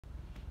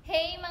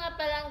Hey mga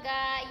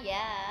palangga!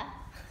 Yeah!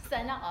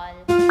 Sana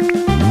all!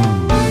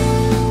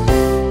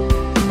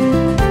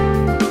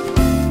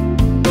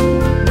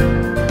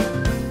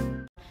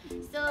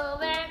 So,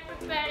 we're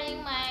preparing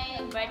my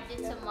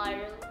birthday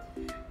tomorrow.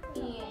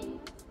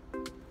 And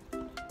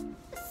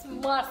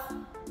smart!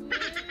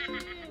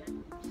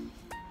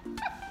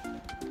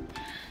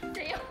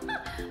 So, yung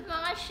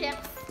mga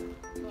chefs.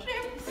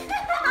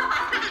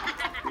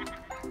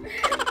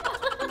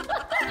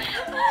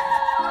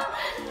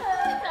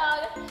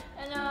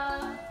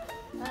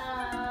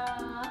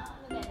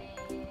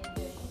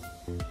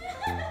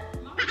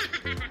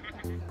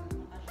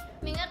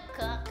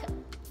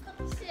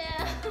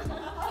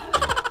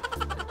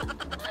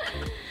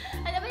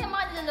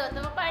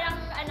 Parang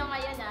ano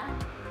ngayon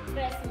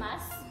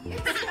Christmas.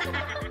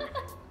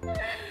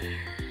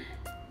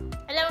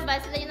 Alam mo ba,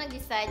 sila yung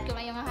nag-decide kung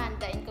yung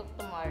hahandain ko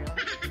tomorrow.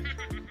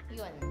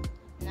 Yun.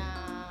 Na,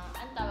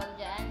 ang tawag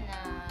dyan, na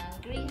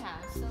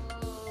greyhound. So,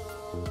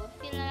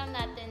 feel na lang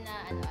natin na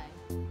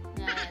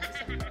na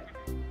December.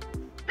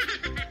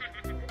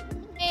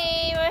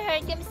 Okay, we're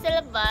here kami sa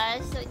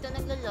labas. So, ito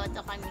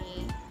nagluluto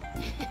kami.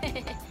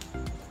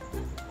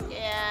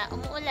 Kaya,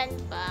 umuulan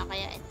pa.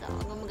 Kaya ito,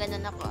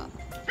 gumaganon ako.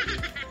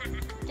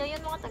 So, yun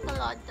mga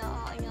tagaloto.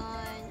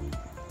 Ayun.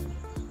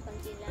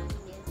 Kunti lang.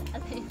 Hindi sa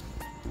atin.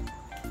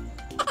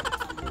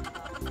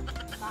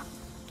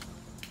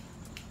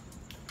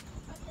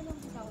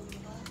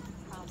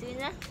 Sige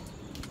na.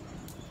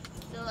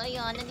 So,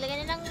 ayun.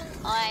 Naglagay na ng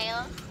oil.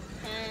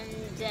 And,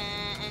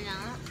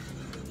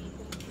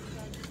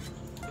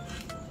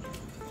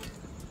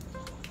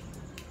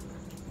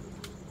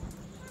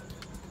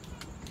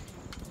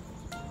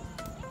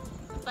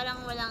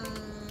 parang walang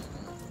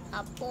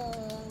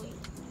apoy.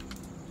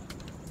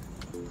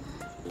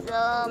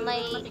 So,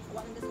 may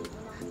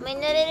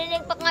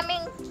naririnig pa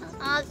kaming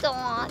aso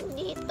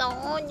dito.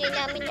 Hindi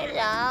namin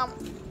alam.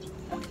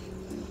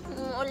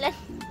 Umuulan.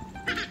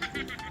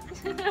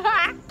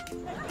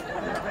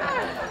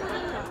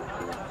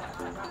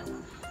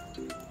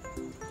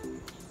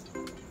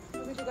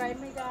 Oh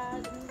my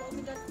God.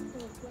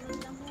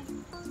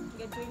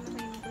 Get-join na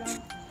kayo ng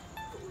vlog.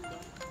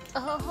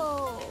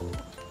 Oh.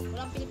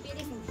 Walang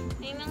pinipilis.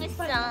 May mga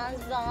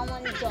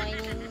someone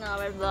joining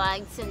our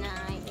vlog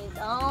tonight.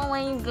 Oh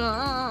my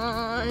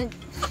God!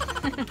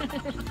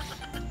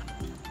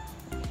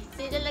 So,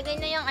 ilalagay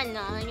na yung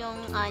yung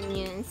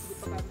onions.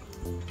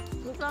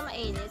 Hindi pa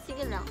mainit.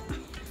 Sige lang.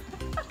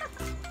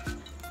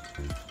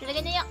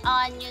 Ilagay na yung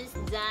onions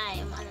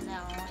dyan.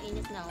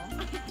 Init na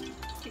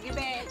Sige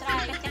be,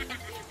 try.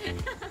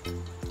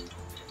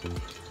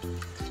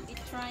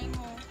 I-try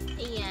mo.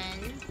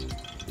 Ayan.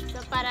 So,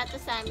 para to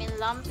sa amin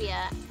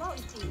lumpia. Wow,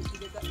 ito.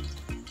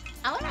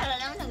 Ako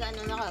na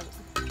nag-ano na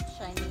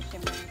Shiny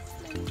shimmer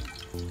slime.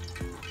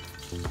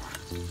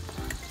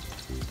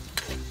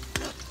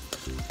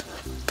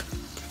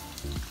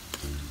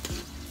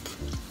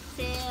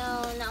 So,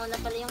 nauna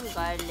pala yung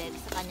garlic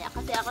sa kanya.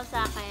 Kasi ako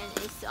sa akin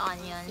is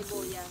onions.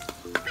 Sibuyas.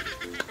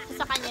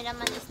 Sa kanya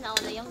naman is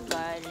nauna yung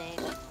garlic.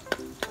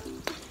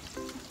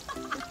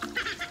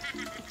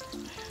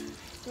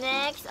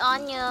 Next,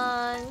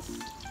 onions.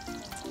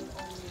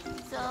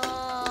 So,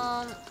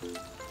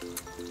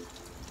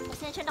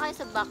 pasensya na kayo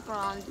sa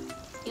background.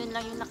 Yun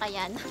lang yung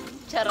nakayan.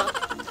 Charot.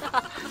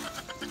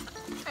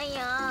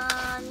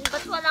 Ayan.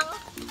 Ba't walang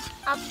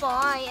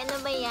apoy? Ano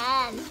ba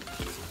yan?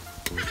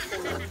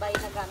 Bay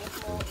na gamit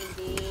mo,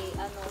 hindi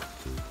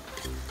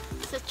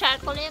So,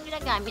 charcoal yung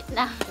ginagamit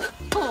na.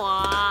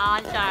 Wow,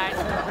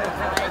 charcoal.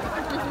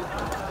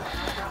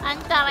 Ang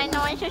taray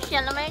naman,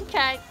 social naman yung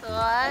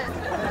charcoal.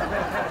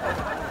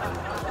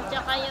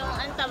 Tsaka yung,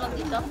 ang tawag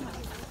dito?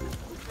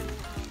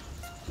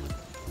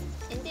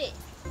 Hindi.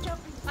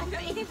 Ano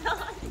ito?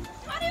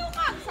 Pareho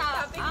ka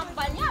sa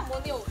ambal niya mo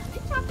niyo. Hindi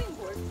chopping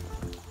board.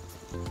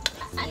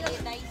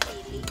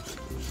 Siling.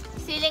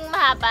 Siling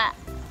mahaba.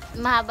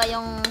 Mahaba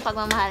yung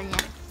pagmamahal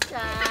niya.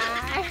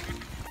 Char.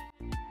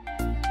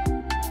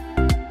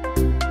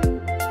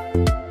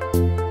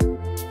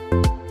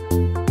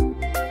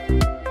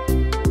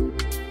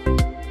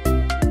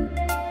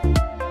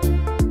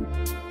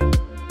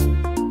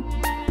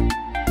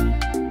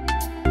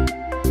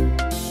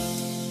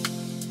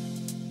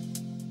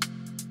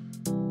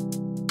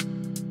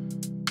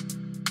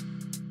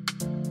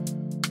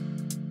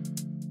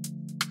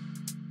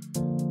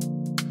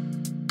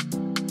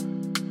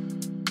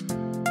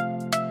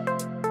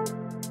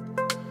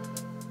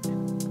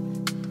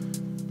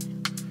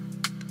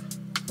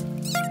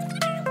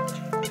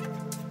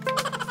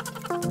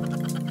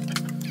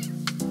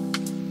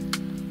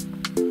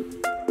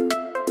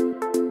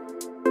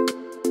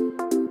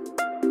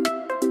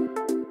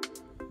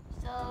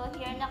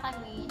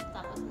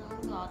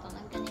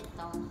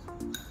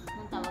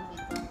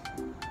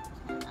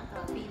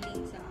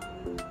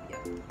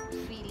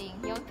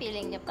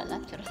 Feeling niya pala,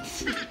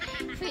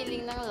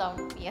 feeling ng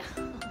lumpia.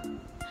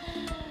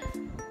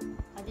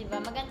 Diba?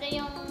 Maganda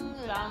yung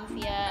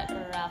lumpia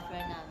wrapper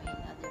namin.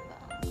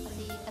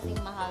 Diba? Kasing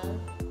mahal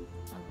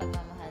ang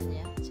pagmamahal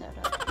niya.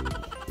 Charot.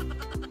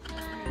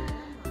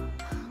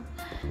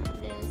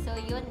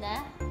 yun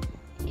na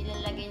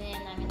ilalagay na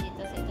yan namin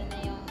dito. So, ito na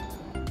yung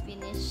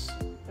finished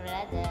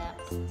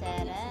products.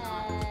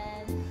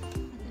 Charan!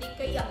 Hindi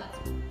kaya.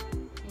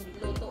 Hindi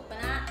luto pa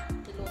na.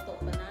 Diluto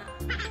pa na.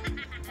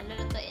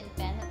 Lulutuin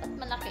pa yan. Ba't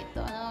malaki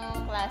ito?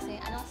 Anong klase?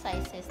 Anong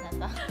sizes na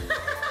to?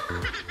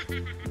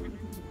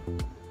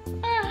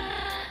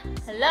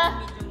 Hala!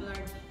 Medium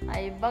large.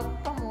 Ay, bag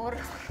pa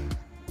more.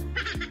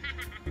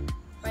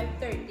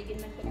 5:30.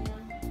 Ganun ka na.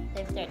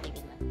 5:30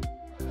 gina.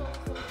 So,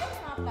 ito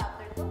mga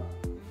platter ko.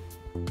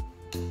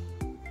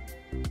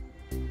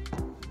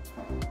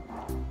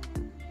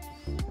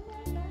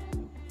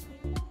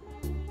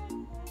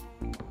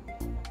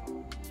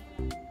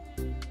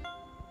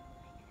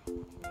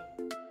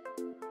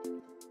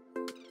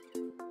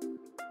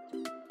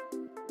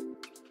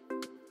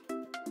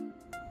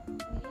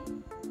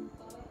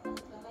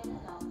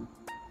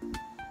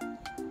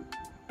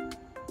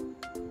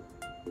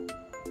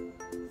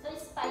 So,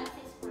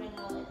 spicy spring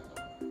roll ito.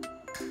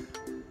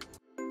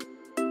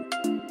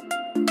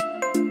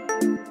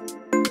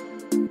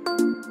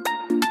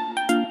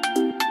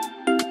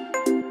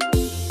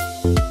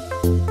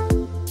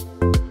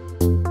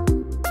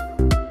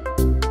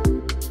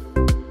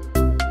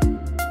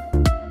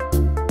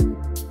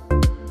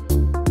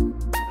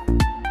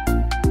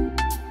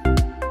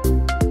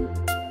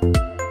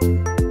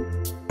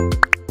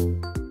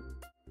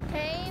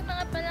 Hey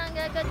mga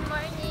palangga, good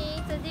morning!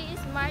 Today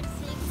is March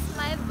 6,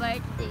 my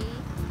birthday.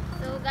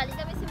 So galing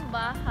kami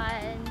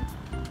simbahan.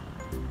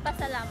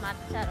 Pasalamat,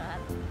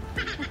 charot.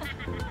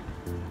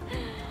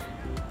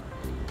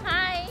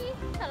 Hi!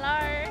 Hello!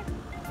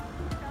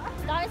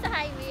 Ito kami sa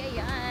highway,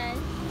 ayan.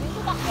 Yung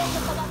tumakbo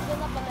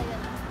na pala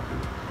yan.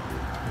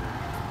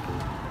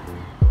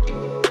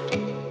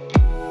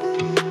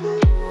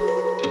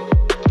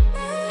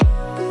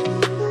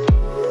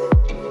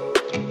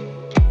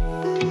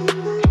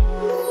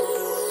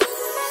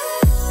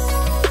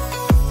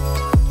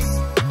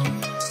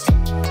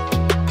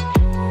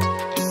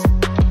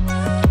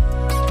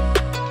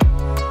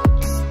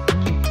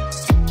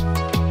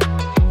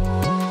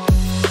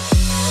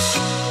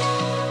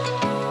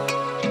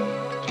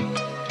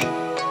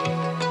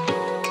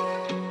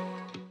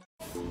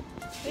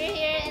 We're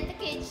here in the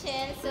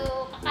kitchen. So,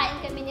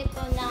 kakain kami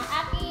nito ng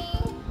aking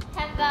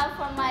handa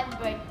for my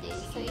birthday.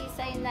 So,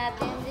 isayin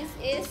natin. This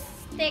is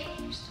steak.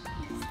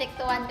 Stick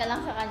to one ka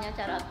lang sa kanya,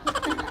 charot.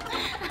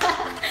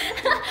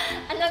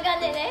 Ano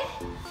ganin eh?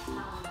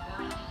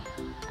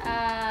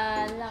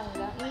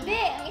 Langga. Hindi,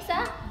 ang isa?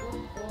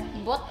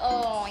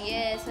 Botong.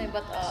 Yes, may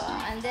botong.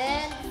 And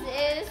then,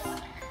 this is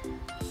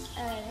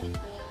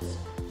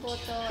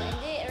puto.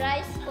 Hindi,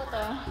 rice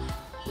puto.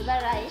 Diba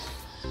rice?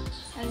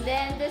 And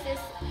then, this is,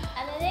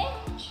 ano eh?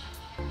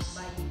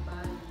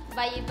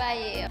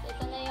 Bayi-bayi.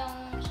 Ito na yung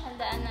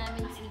handaan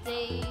namin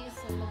today.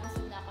 So,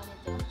 magbusog na ako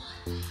nito.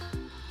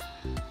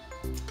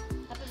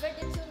 Happy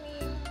birthday to me.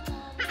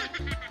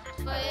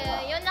 So,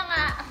 yun na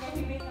nga.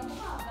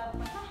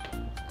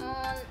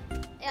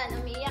 Yan,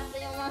 umiiyak na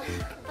yung mga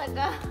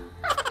taga.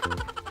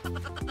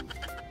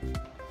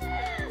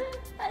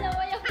 Alam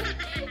mo yung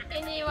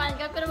iniwan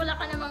ka, pero wala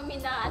ka namang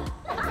minahal.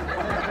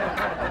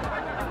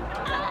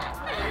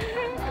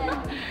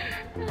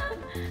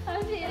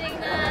 Ang feeling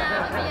na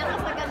umiyak ka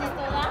sa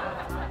ganito lang.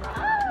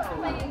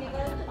 Mahinig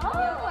ko.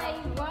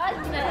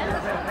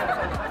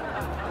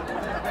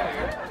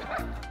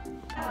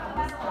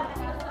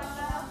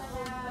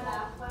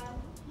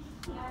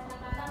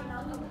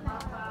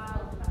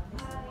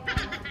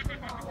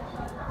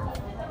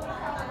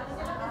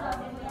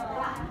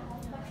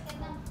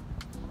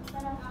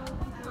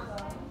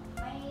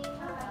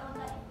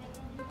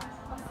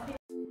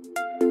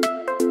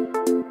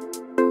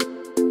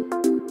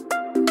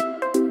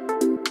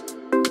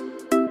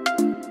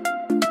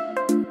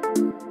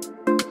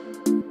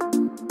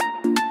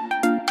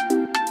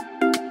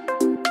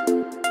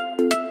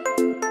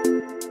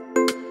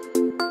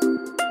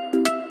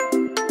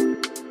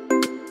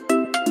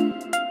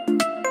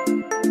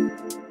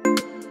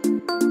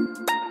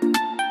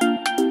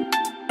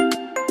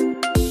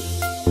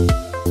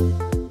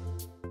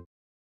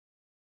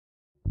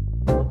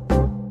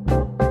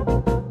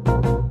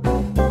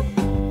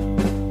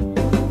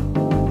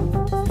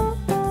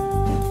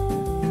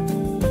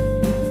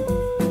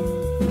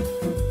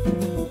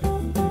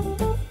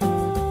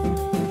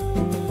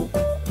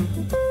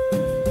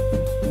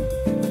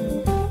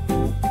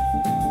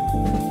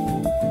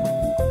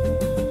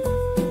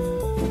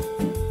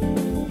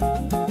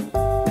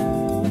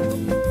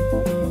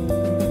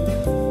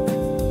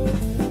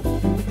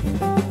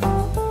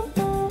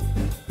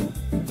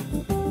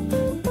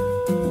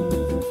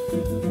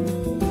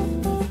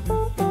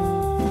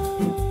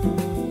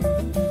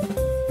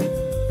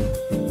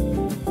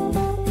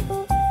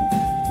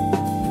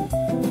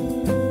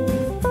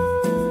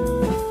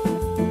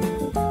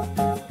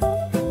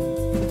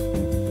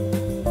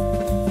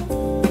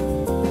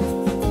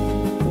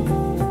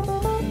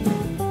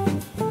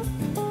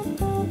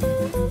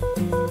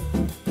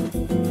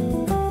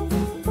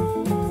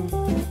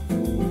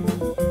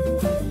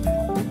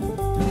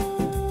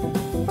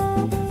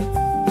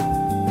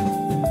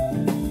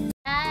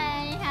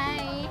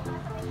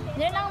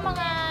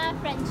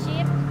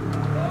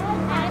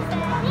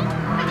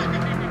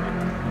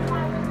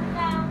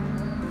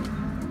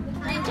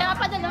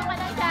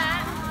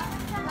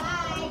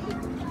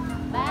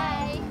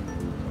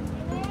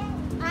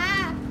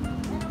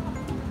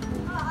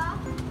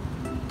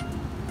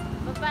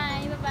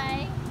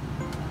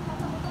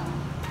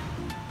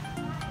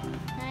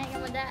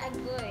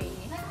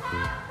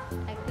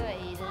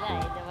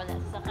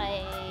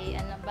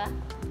 pa.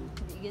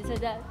 Hindi gid sa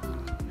dad.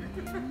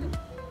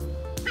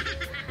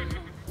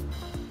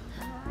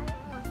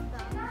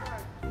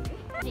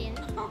 Din.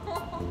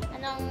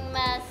 Anong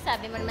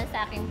masasabi mo naman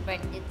sa aking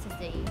birthday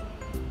today?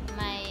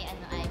 May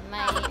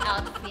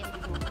outfit.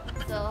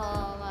 So,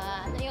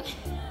 ano yung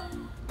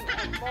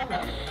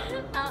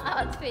ang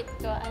outfit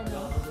ko,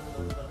 ano?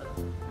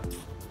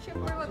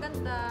 Siyempre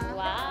maganda.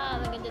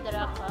 Wow, maganda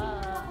dara ka.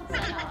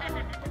 Sana all.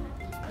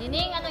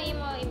 Nining, ano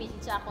yung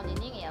i-message sa ako,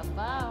 Nining?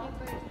 Iyabaw.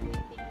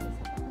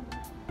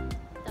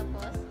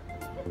 Tapos,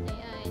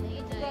 ay,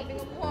 Sabi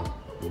ko mo.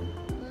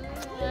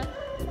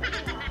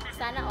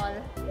 sana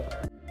all.